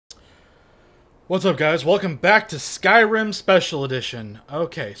What's up, guys? Welcome back to Skyrim Special Edition.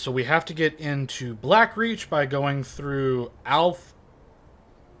 Okay, so we have to get into Blackreach by going through Alftan?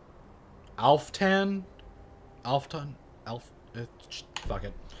 Alfton? Fuck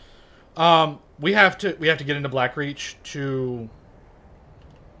it. We have to get into Blackreach to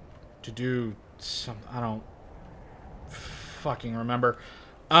do some, I don't fucking remember.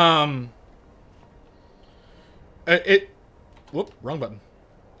 Whoop, wrong button.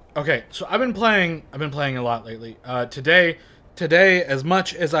 Okay, so I've been playing a lot lately. Today, as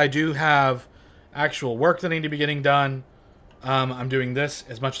much as I do have actual work that I need to be getting done, I'm doing this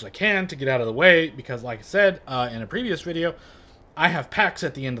as much as I can to get out of the way because, like I said in a previous video, I have PAX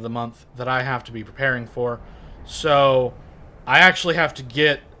at the end of the month that I have to be preparing for. So I actually have to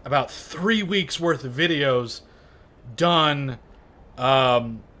get about 3 weeks worth of videos done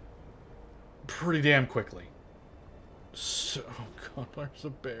pretty damn quickly. So, oh god, there's a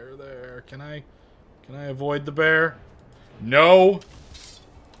bear there. Can I avoid the bear? No.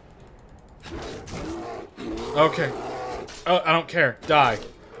 Okay. Oh, I don't care. Die.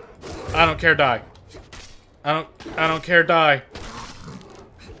 I don't care. Die. I don't care. Die.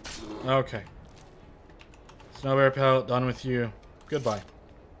 Okay. Snow bear pelt, done with you. Goodbye.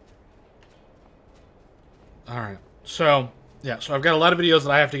 Alright. So, yeah, so I've got a lot of videos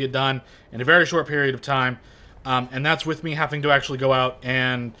that I have to get done in a very short period of time. And that's with me having to actually go out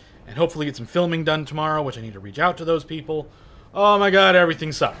and hopefully get some filming done tomorrow, which I need to reach out to those people. Oh my god,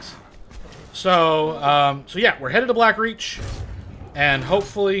 everything sucks. So, so yeah, we're headed to Blackreach, and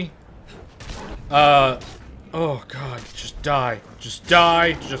hopefully, oh god, just die. Just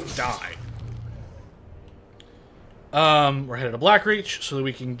die. Just die. We're headed to Blackreach so that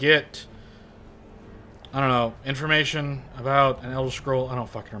we can get, I don't know, information about an Elder Scroll. I don't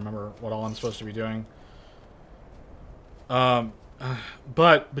fucking remember what all I'm supposed to be doing.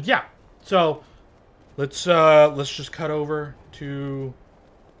 But yeah, so let's just cut over to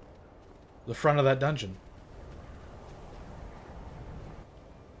the front of that dungeon.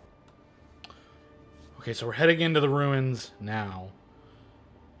 Okay, so we're heading into the ruins now.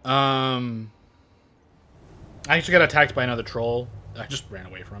 I actually got attacked by another troll. I just ran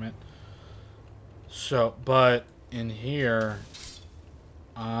away from it. So, but in here,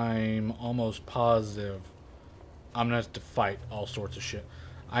 I'm almost positive I'm gonna have to fight all sorts of shit.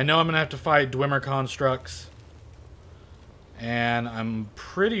 I know I'm gonna have to fight Dwemer constructs, and I'm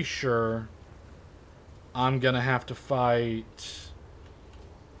pretty sure I'm gonna have to fight.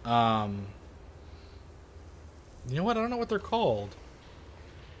 You know what? I don't know what they're called.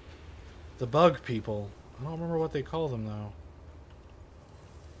 The bug people. I don't remember what they call them though.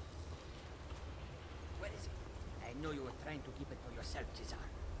 Where is it? I know you were trying to keep it for yourself, Cesar.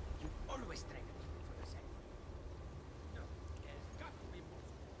 You always try to keep it for yourself. No, there's got to be more.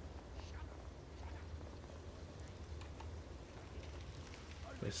 Shut up.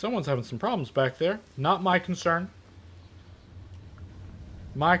 Okay, someone's having some problems back there. Not my concern.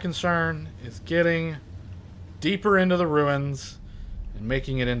 My concern is getting deeper into the ruins and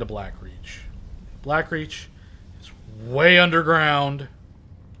making it into Blackreach. Blackreach is way underground,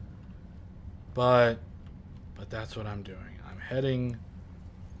 but that's what I'm doing. I'm heading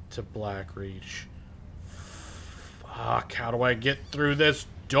to Blackreach. Fuck, how do I get through this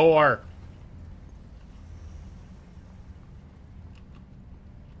door?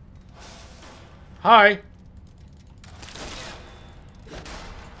 Hi.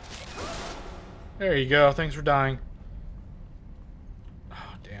 There you go. Thanks for dying.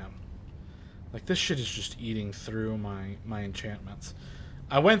 Oh, damn. Like, this shit is just eating through my enchantments.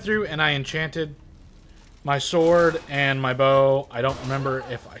 I went through and I enchanted my sword and my bow. I don't remember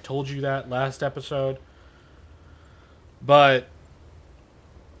if I told you that last episode. But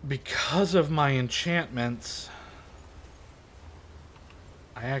because of my enchantments,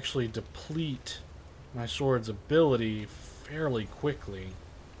 I actually deplete my sword's ability fairly quickly.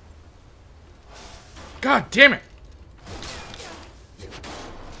 God damn it!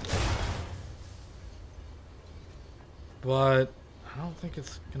 But I don't think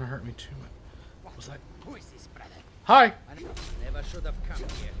it's gonna hurt me too much. What was that? Who is this, brother? Hi! Never should have come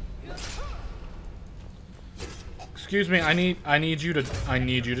here. Excuse me, I need you to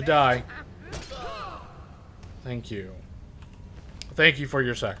die. Thank you. Thank you for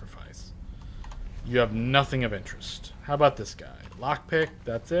your sacrifice. You have nothing of interest. How about this guy? Lockpick,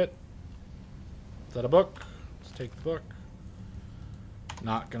 that's it. Is that a book? Let's take the book.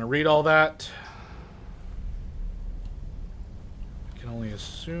 Not gonna read all that. I can only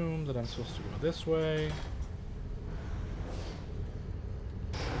assume that I'm supposed to go this way.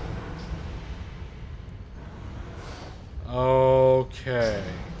 Okay.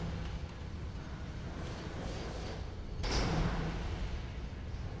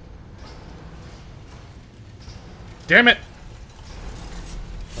 Damn it!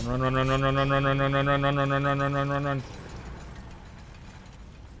 Run, run, run, run, run, run, run, run, run, run, run, run, run, run, run, run, run, run, run.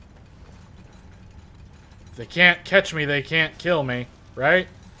 If they can't catch me, they can't kill me, right?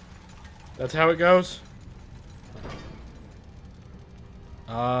 That's how it goes?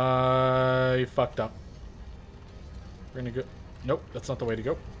 I fucked up. We're gonna go... Nope, that's not the way to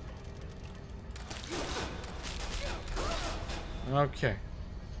go. Okay.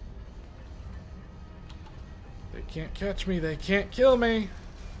 They can't catch me, they can't kill me.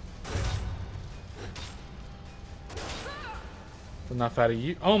 Enough out of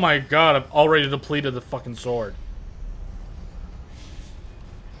you. Oh my god, I've already depleted the fucking sword.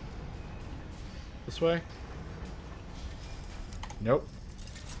 This way? Nope.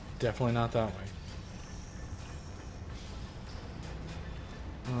 Definitely not that way.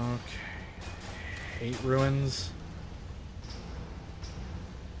 Okay. Hate ruins.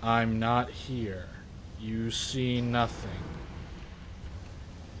 I'm not here. You see nothing.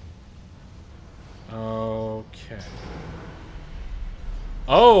 Okay.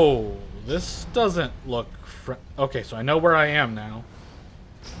 Oh, this doesn't look okay, so I know where I am now.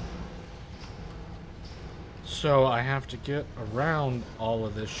 So I have to get around all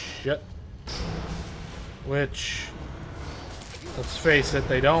of this shit. Which, let's face it,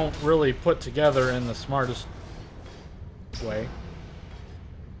 they don't really put together in the smartest way.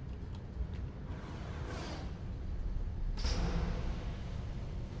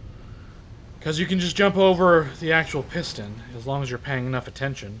 Because you can just jump over the actual piston, as long as you're paying enough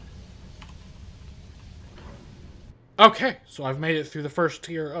attention. Okay, so I've made it through the first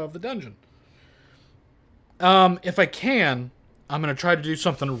tier of the dungeon. If I can, I'm going to try to do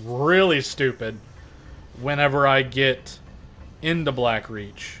something really stupid whenever I get into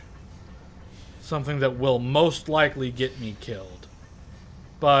Blackreach. Something that will most likely get me killed.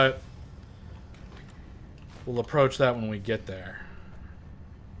 But we'll approach that when we get there.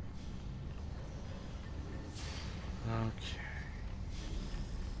 Okay.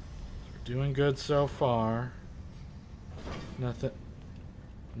 We're doing good so far.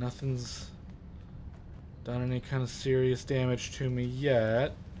 Nothing's done any kind of serious damage to me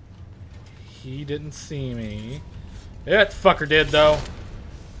yet. He didn't see me. That fucker did, though.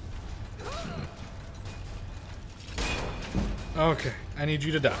 Okay, I need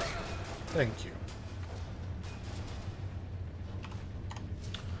you to die. Thank you.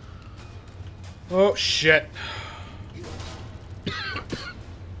 Oh, shit.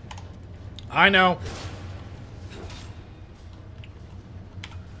 I know.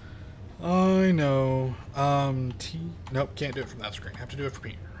 I know. T. Nope, can't do it from that screen. Have to do it for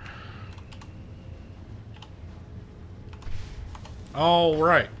Peter. All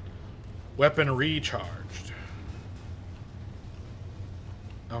right. Weapon recharged.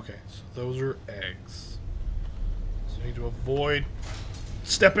 Okay, so those are eggs. So I need to avoid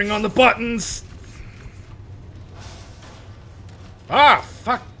stepping on the buttons. Ah,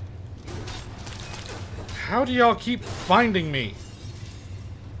 fuck. How do y'all keep finding me?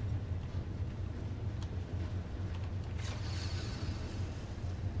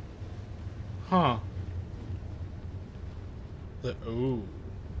 Huh. Ooh.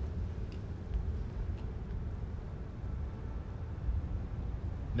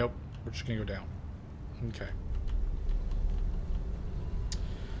 Nope. We're just gonna go down. Okay.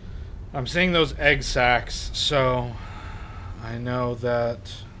 I'm seeing those egg sacs, so I know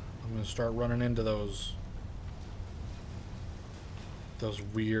that I'm gonna start running into those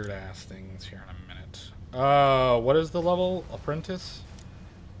weird ass things here in a minute. What is the level? Apprentice?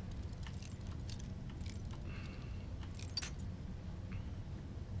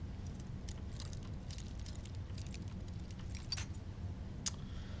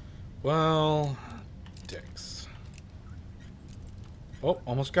 Well, dicks. Oh,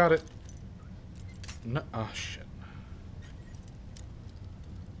 almost got it. No, oh shit.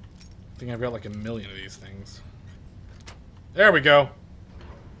 I think I've got like a million of these things. There we go.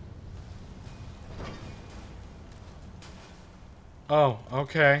 Oh,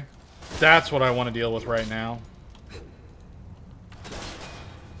 okay. That's what I want to deal with right now.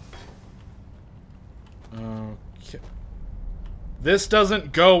 Okay. This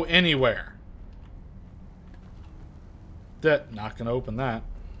doesn't go anywhere. Not gonna open that.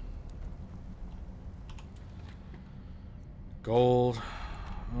 Gold.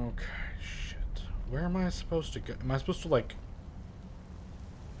 Okay, shit. Where am I supposed to go? Am I supposed to, like...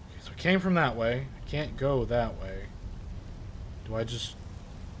 Okay, so I came from that way. I can't go that way. Do I just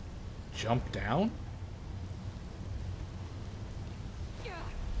jump down?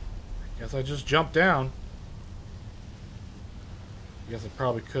 I guess I just jumped down. I guess I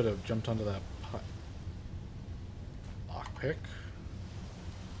probably could have jumped onto that pipe. pick.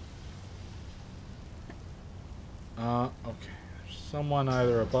 Okay. Someone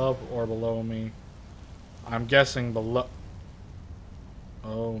either above or below me. I'm guessing below.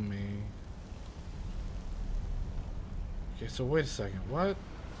 Oh, me. Okay, so wait a second. What?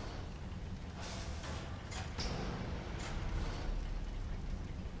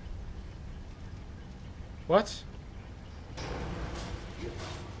 What?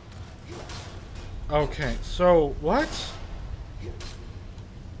 Okay, so what?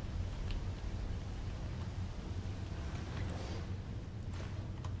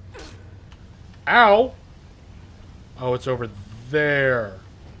 Ow! Oh, it's over there.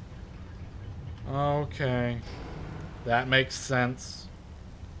 Okay. That makes sense.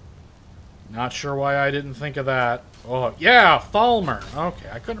 Not sure why I didn't think of that. Oh, yeah, Falmer. Okay,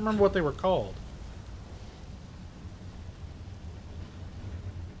 I couldn't remember what they were called.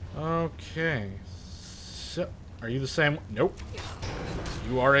 Okay. So, are you the same? Nope.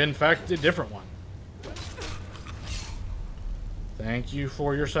 You are, in fact, a different one. Thank you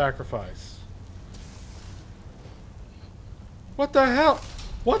for your sacrifice. What the hell?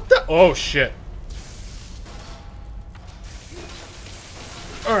 What the? Oh, shit.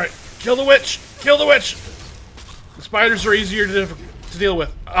 Alright, kill the witch! Kill the witch! The spiders are easier to deal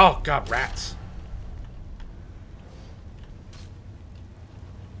with. Oh, God, rats.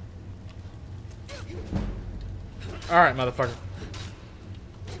 Alright, motherfucker.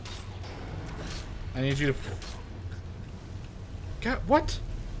 I need you to... God, what?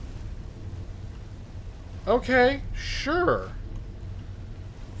 Okay, sure.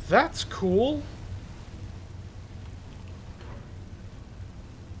 That's cool.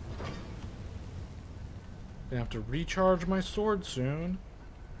 Gonna have to recharge my sword soon.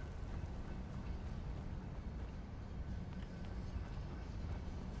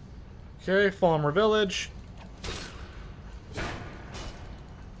 Okay, Falmer Village.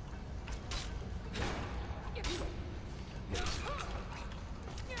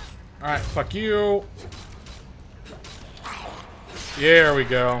 Alright, fuck you. There we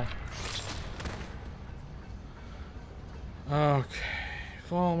go. Okay.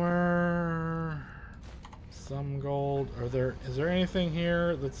 Falmer. Some gold. Is there anything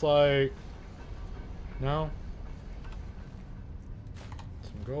here that's like... No?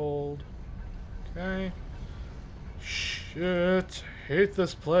 Some gold. Okay. Shit. Hate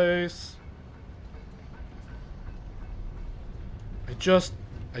this place. I just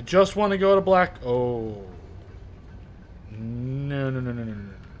want to go to Black... Oh. No.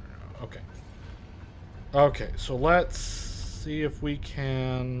 Okay. Okay, so let's see if we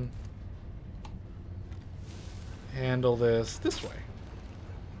can handle this way.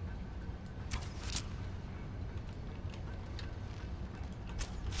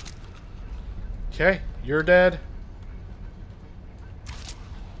 Okay, you're dead.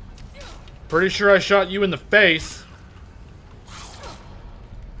 Pretty sure I shot you in the face.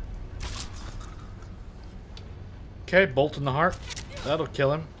 Okay, bolt in the heart. That'll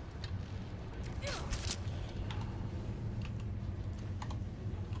kill him.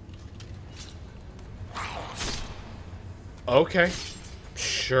 Okay.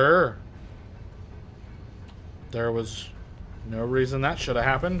 Sure. There was no reason that should have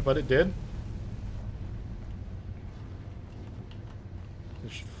happened, but it did.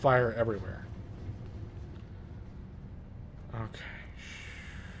 There's fire everywhere. Okay.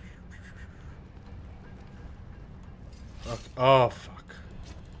 Okay. Oh, fuck.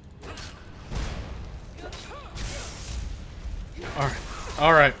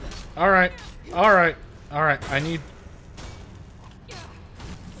 Alright. Alright. Alright. Alright. I need...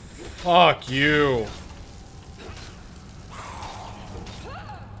 Fuck you.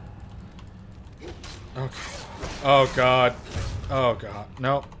 Okay. Oh, God. Oh, God.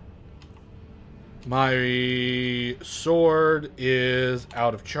 Nope. My sword is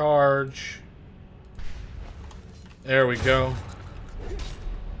out of charge. There we go.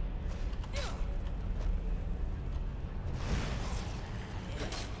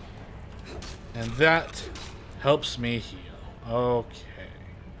 And that helps me heal. Okay.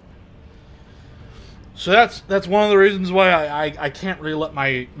 So that's one of the reasons why I can't really let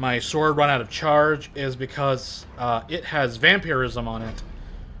my sword run out of charge, is because it has vampirism on it.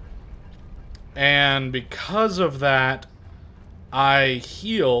 And because of that, I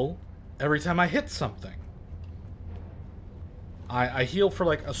heal every time I hit something. I heal for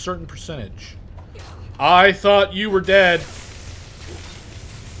like a certain percentage. I thought you were dead.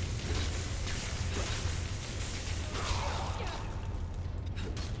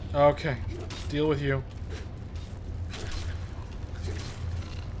 Okay. Deal with you.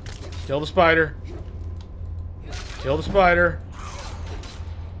 Kill the spider. Kill the spider.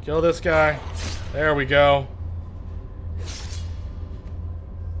 Kill this guy. There we go.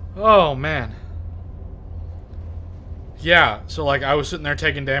 Oh, man. Yeah, so like I was sitting there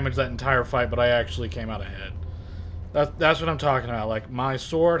taking damage that entire fight, but I actually came out ahead. That's what I'm talking about. Like, my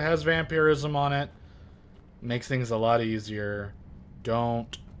sword has vampirism on it. Makes things a lot easier.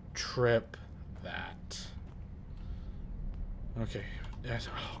 Don't trip that. Okay. Yes.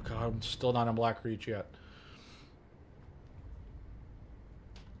 Oh, God. I'm still not in Blackreach yet.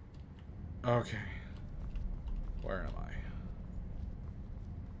 Okay. Where am I?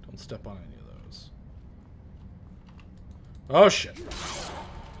 Don't step on any of those. Oh, shit.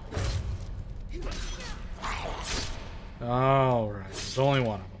 Alright. There's only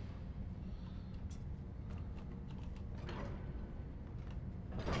one of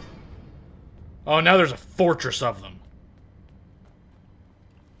them. Oh, now there's a fortress of them.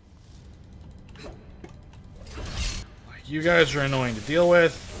 Like, you guys are annoying to deal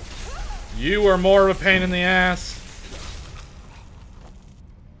with. You are more of a pain in the ass.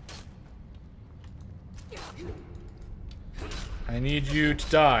 I need you to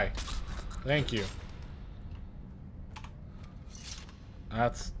die. Thank you.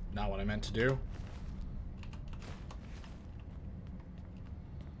 That's not what I meant to do.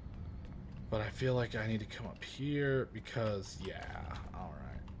 But I feel like I need to come up here because, yeah,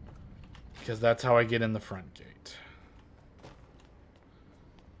 alright. Because that's how I get in the front gate.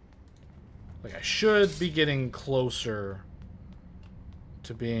 Like, I should be getting closer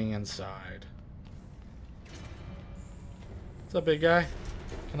to being inside. What's up, big guy?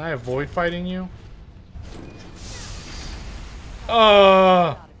 Can I avoid fighting you?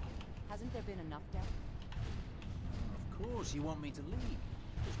 Hasn't there been enough death? Of course, you want me to leave.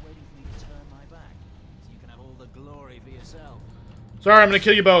 Just waiting for me to turn my back, so you can have all the glory for yourself. Sorry, I'm gonna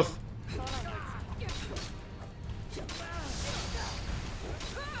kill you both.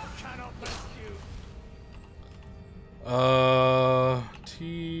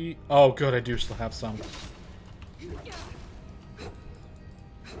 Oh, good, I do still have some.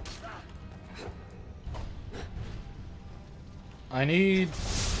 I need...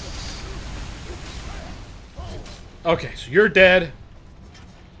 Okay, so you're dead.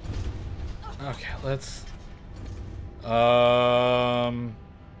 Okay, let's... None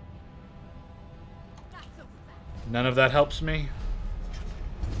of that helps me.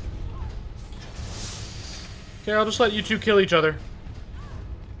 Okay, I'll just let you two kill each other.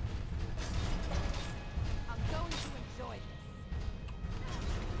 I'm going to enjoy this.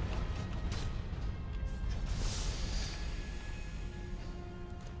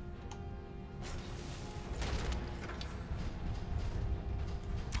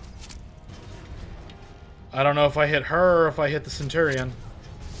 I don't know if I hit her or if I hit the Centurion.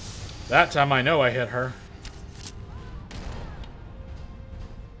 That time I know I hit her.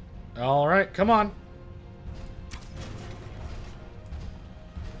 Alright, come on.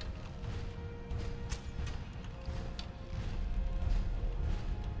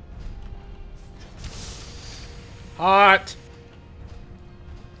 Hot!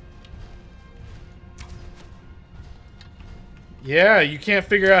 Yeah, you can't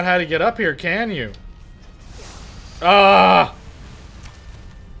figure out how to get up here, can you? Ah!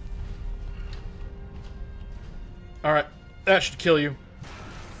 Alright, that should kill you.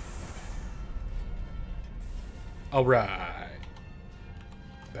 Alright.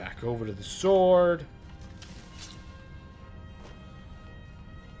 Back over to the sword.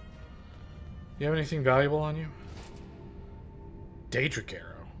 You have anything valuable on you? Daedric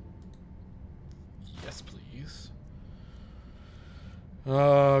arrow. Yes, please.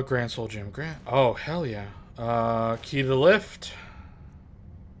 Grand Soul Gem. Oh, hell yeah. Key to the lift.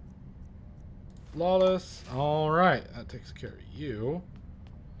 Flawless. Alright, that takes care of you.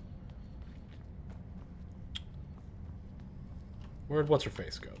 Where'd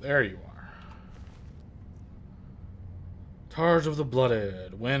what's-her-face go? There you are. Targe of the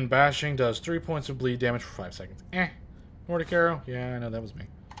Blooded. When bashing, does 3 points of bleed damage for 5 seconds. Nordic arrow? Yeah, I know, that was me.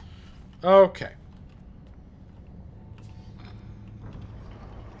 Okay.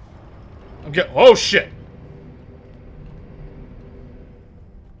 Oh, shit!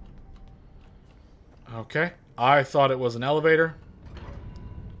 Okay. I thought it was an elevator.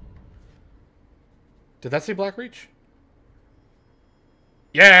 Did that say Blackreach?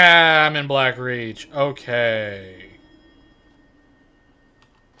 Yeah, I'm in Blackreach. Okay.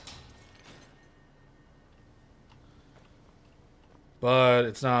 But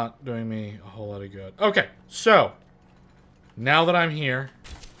it's not doing me a whole lot of good. Okay, so now that I'm here,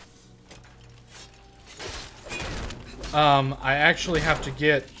 I actually have to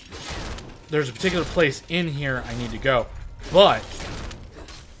get there's a particular place in here I need to go. But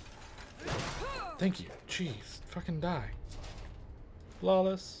thank you. Jeez, fucking die.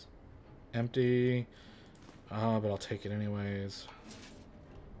 Flawless. Empty. But I'll take it anyways.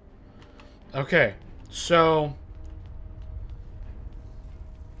 Okay, so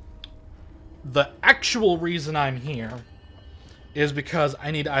the actual reason I'm here is because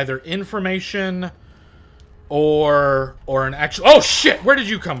I need either information or an actual... Oh shit! Where did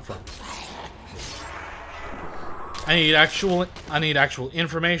you come from? I need actual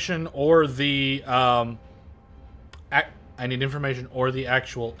information or the I need information or the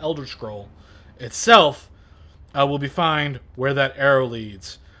actual Elder Scroll itself. Will be fine where that arrow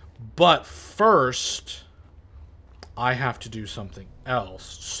leads. But first, I have to do something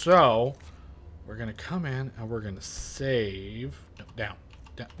else. So, we're going to come in and we're going to save. No, down.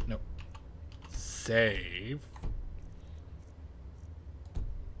 No. Save.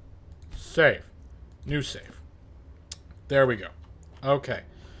 Save. New save. There we go. Okay.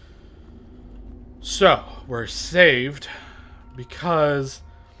 So, we're saved because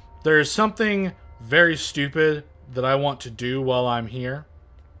there's something very stupid that I want to do while I'm here.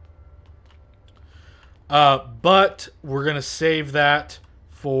 But we're going to save that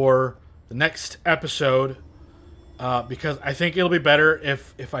for the next episode. Because I think it'll be better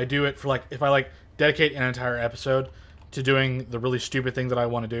if I do it for if I dedicate an entire episode to doing the really stupid thing that I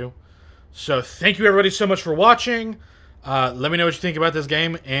want to do. So thank you everybody so much for watching. Let me know what you think about this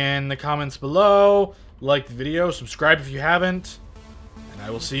game in the comments below. Like the video, subscribe if you haven't, and I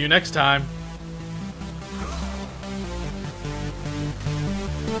will see you next time.